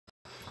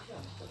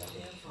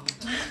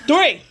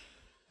3,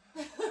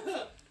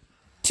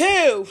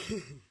 2,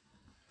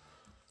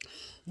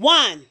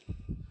 1.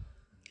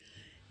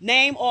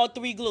 Name all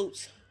 3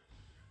 glutes.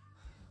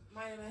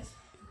 Minimus,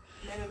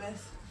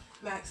 minimus,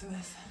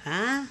 maximus.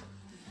 Huh?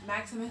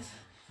 Maximus,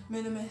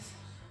 minimus,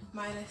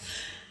 minus.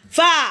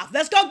 5.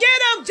 Let's go get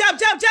him. Jump,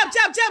 jump, jump,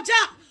 jump, jump,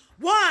 jump.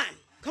 1.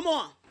 Come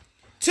on.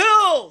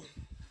 2,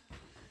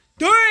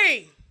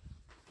 3,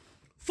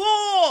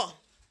 4,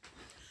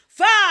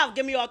 5.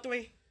 Give me all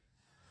 3.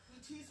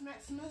 Gluteus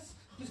maximus,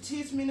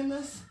 gluteus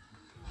minimus,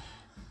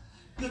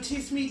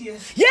 gluteus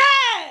medius.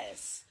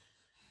 Yes.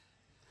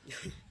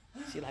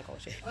 She like all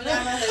shit.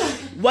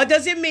 What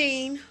does it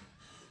mean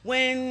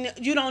when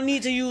you don't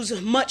need to use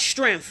much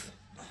strength?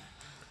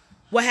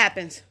 What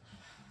happens?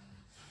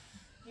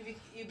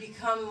 You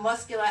become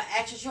muscular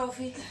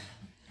atrophy.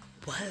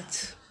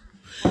 What?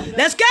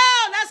 Let's go.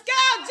 Let's go.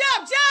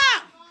 Jump,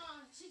 jump.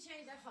 She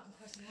changed that fucking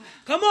question.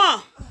 Come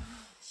on.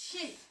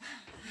 Shit.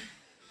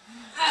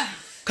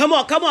 Come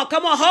on, come on,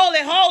 come on. Hold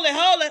it, hold it,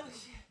 hold it.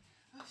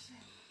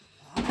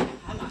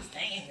 I'm not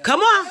staying here. Come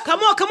on, come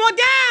on, come on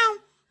down.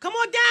 Come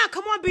on down.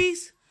 Come on,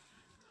 beast.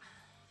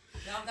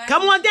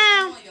 Come on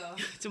down.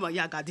 Come on,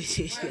 y'all got this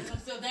shit. I'm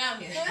still down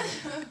here.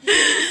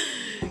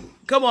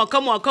 Come on,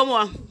 come on, come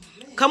on.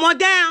 Come on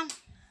down.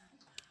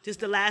 This is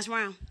the last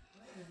round.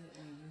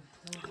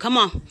 Come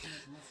on.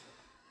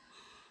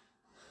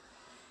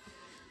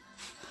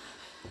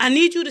 I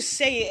need you to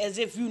say it as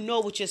if you know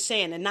what you're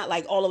saying and not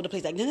like all over the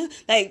place.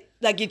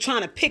 Like you're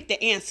trying to pick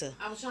the answer.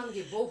 I was trying to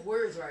get both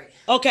words right.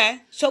 Okay.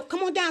 So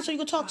come on down so you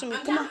can talk to me.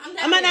 Come on. I'm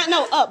I might not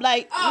know up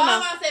like,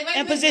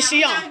 in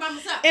position.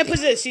 In In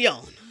position.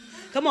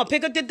 Come on,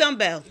 pick up the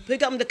dumbbell.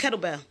 Pick up the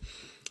kettlebell.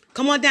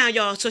 Come on down,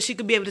 y'all, so she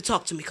could be able to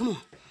talk to me. Come on.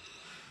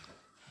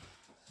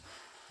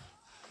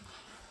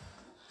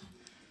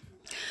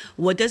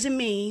 What does it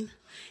mean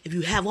if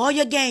you have all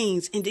your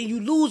gains and then you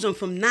lose them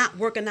from not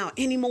working out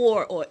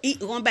anymore or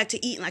going back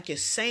to eating like your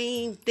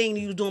same thing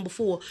you were doing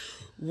before?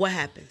 What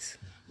happens?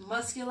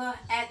 Muscular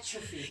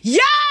atrophy.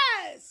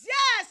 Yes,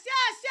 yes,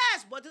 yes,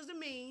 yes. What does it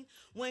mean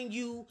when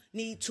you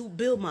need to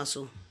build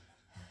muscle?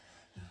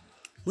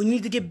 We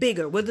need to get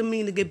bigger. What does it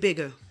mean to get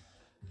bigger?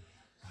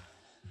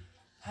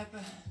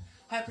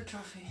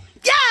 Hypertrophy.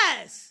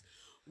 Yes.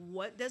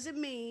 What does it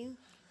mean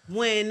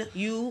when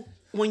you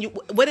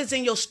what is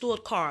in your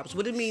stored carbs?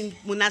 What does it mean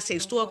when I say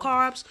stored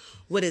carbs?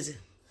 What is it?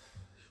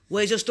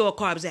 Where's your stored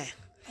carbs at?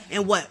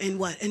 And what? And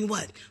what? And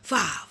what?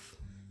 5,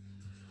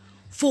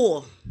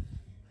 4.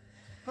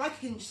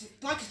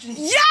 Glycogen.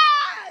 Yes,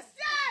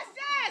 yes,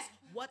 yes.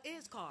 What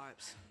is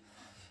carbs?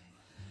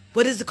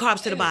 What is the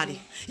carbs to the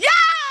body? Yes.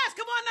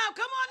 Come on now.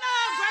 Come on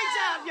now. Great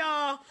job,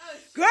 y'all.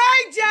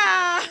 Great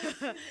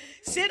job.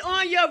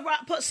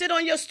 Sit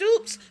on your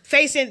stoops,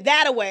 facing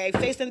that way.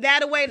 Facing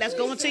that way. Let's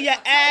go into your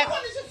ab.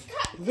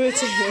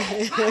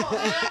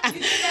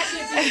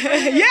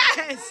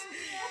 Yes.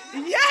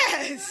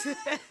 Yes.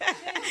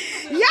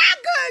 Y'all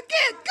good.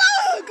 Get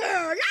good,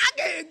 girl. Y'all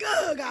get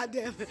good.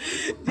 Goddamn it.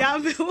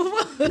 Y'all.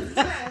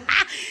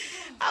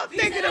 I'm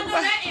thinking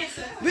about.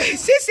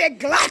 She said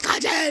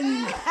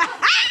glycogen.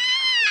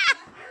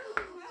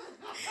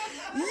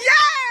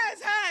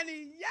 Yes,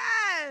 honey.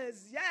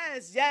 Yes,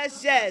 yes,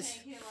 yes, yes.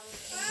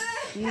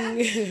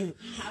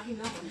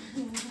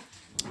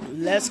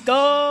 Let's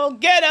go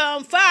get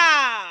them.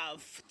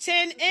 5,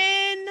 10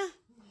 in,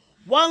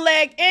 1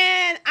 leg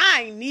in.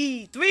 I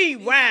need 3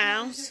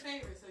 rounds.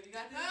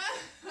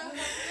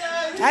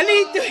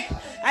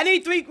 I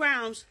need 3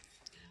 rounds.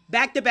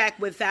 Back to back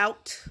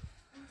without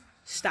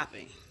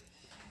stopping.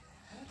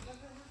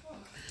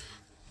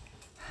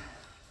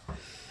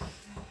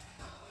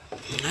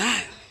 All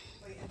right.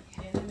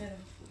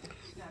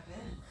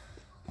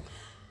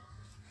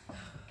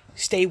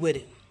 Stay with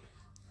it.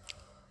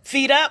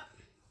 Feet up.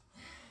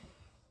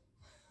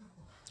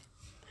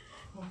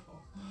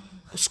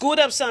 Scoot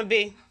up some,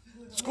 B.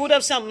 Scoot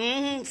up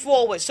some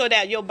forward so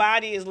that your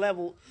body is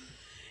leveled.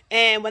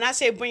 And when I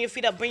say bring your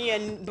feet up, bring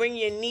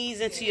your knees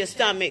into your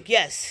stomach.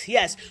 Yes,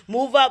 yes.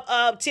 Move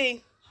up,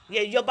 T.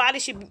 Yeah, your body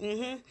should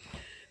be,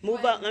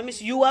 Move up. Let me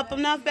see. You up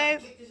enough,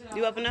 babe?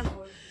 You up enough?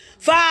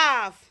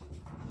 5.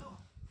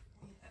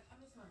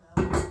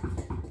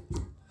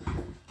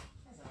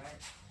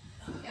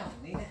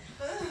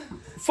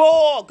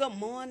 4. Good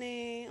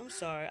morning. I'm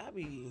sorry. I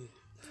be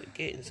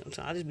forgetting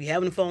sometimes. I just be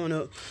having the phone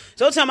up.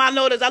 Sometimes I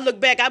notice I look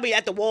back, I be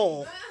at the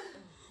wall.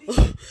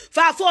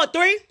 5, 4,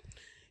 3,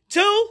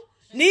 2.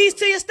 Knees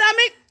to your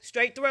stomach.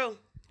 Straight through.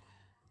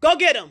 Go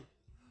get them.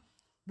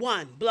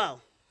 1.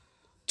 Blow.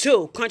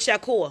 2. Crunch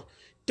that core.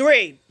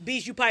 3.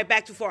 Beast, you probably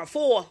back too far.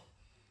 4.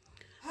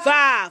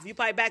 5. You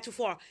probably back too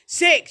far.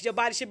 6. Your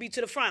body should be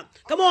to the front.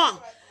 Come on.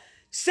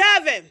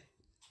 7.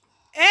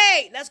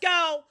 8. Let's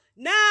go.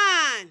 9.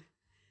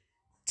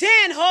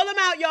 10. Hold them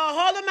out, y'all.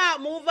 Hold them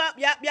out. Move up.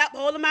 Yep.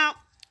 Hold them out.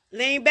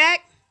 Lean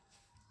back.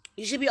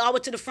 You should be all the way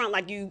to the front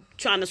like you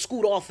trying to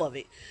scoot off of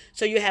it.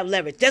 So you have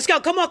leverage. Let's go.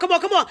 Come on.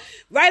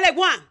 Right leg.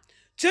 1,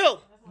 2.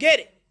 Get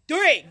it.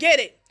 3. Get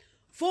it.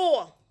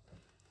 4,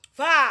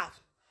 5,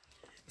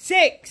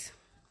 6,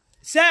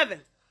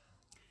 7,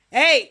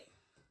 8,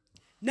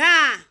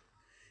 9,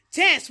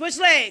 10. Switch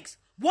legs.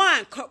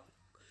 1,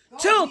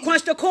 2,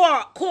 crunch the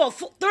core.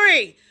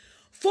 3,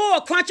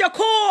 4, crunch your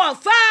core.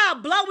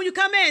 5, blow when you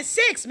come in.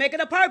 6, make it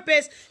a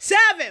purpose.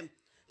 7,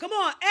 come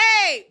on.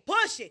 8,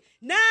 push it.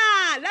 9,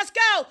 let's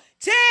go.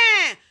 10,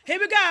 here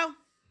we go.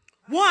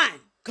 1,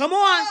 come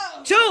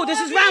on. 2, this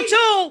is round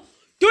 2.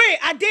 3,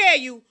 I dare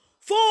you.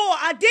 4,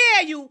 I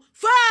dare you.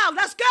 5,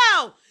 let's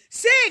go.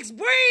 6,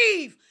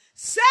 breathe.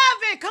 7,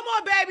 come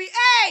on, baby.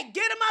 8,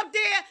 get him up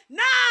there.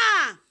 9,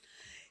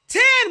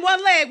 10,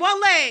 one leg.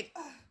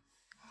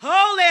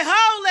 Hold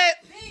it.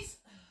 Peace.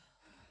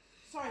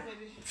 Sorry,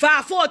 baby.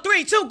 5, 4,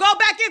 3, 2, go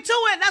back into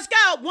it. Let's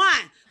go. 1,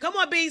 come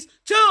on, bees.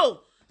 2,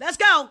 let's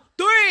go.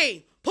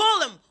 3,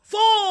 pull him.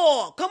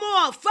 4, come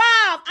on. 5,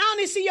 I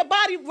only see your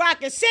body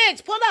rocking.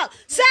 6, pull up.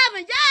 7,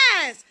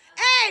 yes.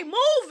 8,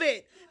 move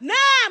it. 9,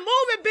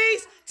 move it,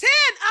 beast. 10,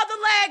 other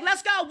leg.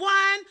 Let's go. 1,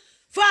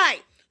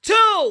 fight.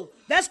 2,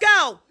 let's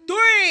go.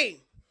 3,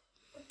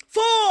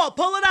 4,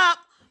 pull it up.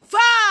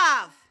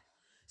 5,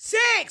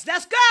 6,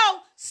 let's go.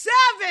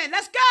 7,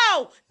 let's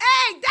go. 8,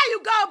 there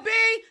you go, B.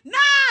 9,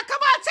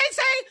 come on, TT.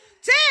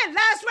 10,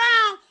 last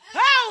round.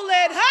 Hold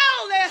it.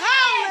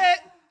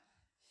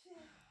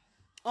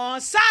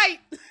 On sight.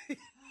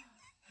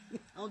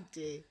 Oh,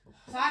 dear.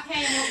 So I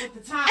came up with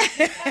the time.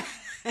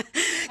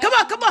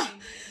 Come on.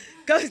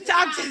 Go,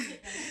 time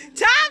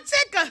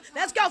ticker.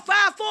 Let's go.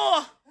 5,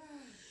 4,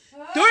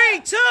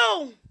 3,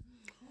 2,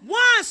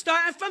 1.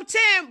 Starting from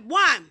 10.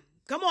 1.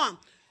 Come on.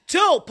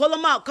 2. Pull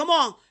them out. Come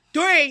on.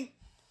 3,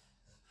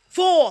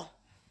 4,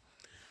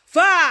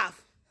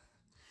 5,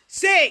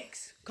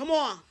 6. Come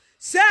on.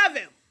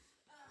 7,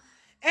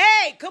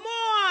 8. Come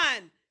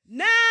on.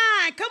 9.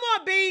 Come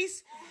on,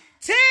 beast.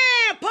 10.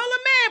 Pull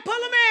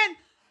them in.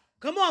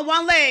 Come on,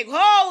 one leg.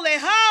 Hold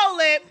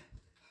it.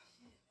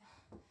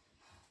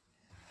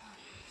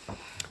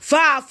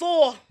 5,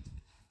 4,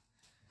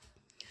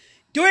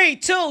 3,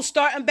 2.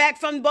 Starting back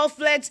from both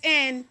legs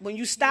in. When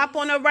you stop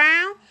on a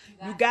round,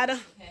 you gotta.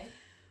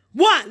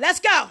 1. Let's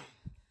go.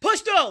 Push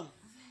through.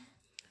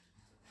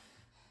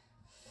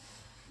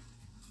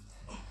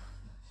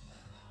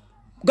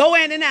 Go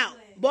in and out.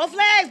 Both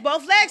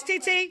legs,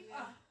 TT.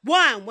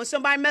 1. When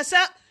somebody mess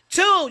up.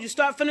 2. You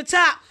start from the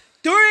top.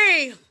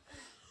 3,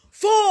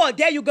 4.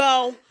 There you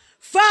go.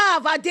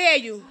 5. I dare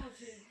you.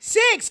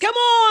 6. Come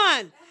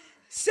on.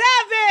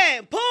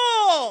 7.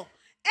 Pull.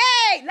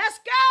 8. Let's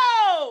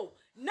go.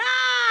 9.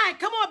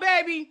 Come on,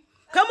 baby.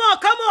 Come on.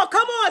 10.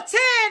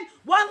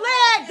 One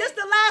leg. This is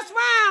the last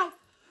round.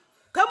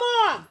 Come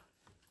on.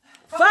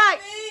 Fight.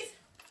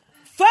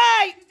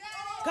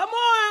 Come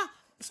on.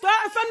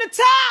 Starting from the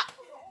top.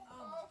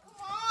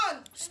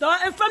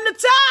 Starting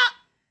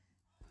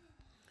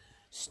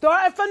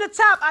from the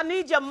top. I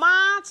need your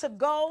mind to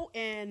go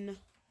and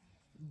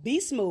be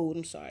smooth.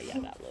 I'm sorry,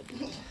 y'all got a little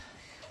bit.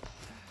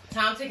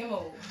 Time ticking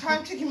mode.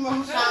 Time ticking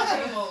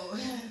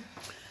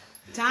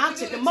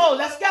mode.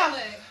 Let's go.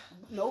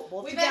 Nope,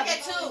 both We together. back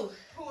at 2.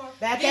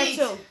 Back at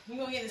 2. We're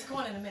going to get this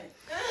corner in a minute.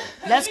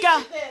 Let's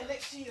go.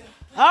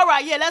 All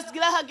right, yeah, let her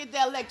get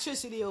that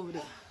electricity over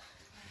there.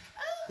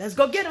 Let's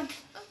go get him.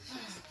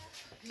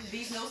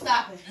 Beast, no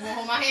stopping. You want to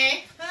hold my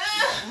hand?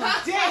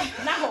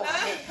 Damn, not hold my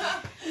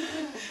hand.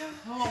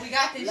 Come on, we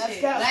got this Let's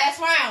shit. go. Last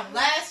round,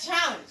 last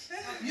challenge.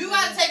 You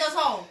got to take us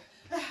home.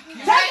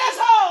 Take us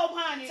home,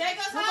 honey. Take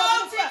us Move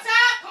home, up to the front.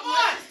 TikTok. Come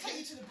on. Take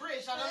you to the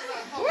bridge. I don't know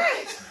how to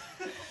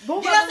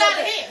Move Get up us a little out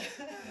of bit. here.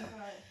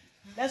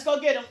 Let's go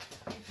get him.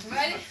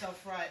 Ready? so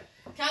fried.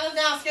 Count us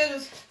down,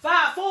 Skittles.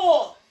 5,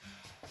 4,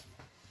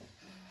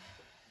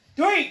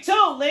 3,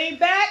 2. Lean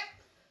back.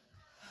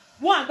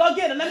 1. Go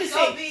get him. Let me Let's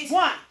go, see. Beast.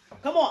 1.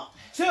 Come on.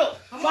 2.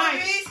 Come Fine.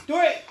 on, Beast.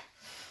 3,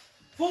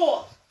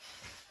 4,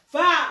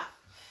 5,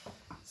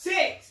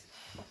 6,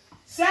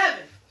 7,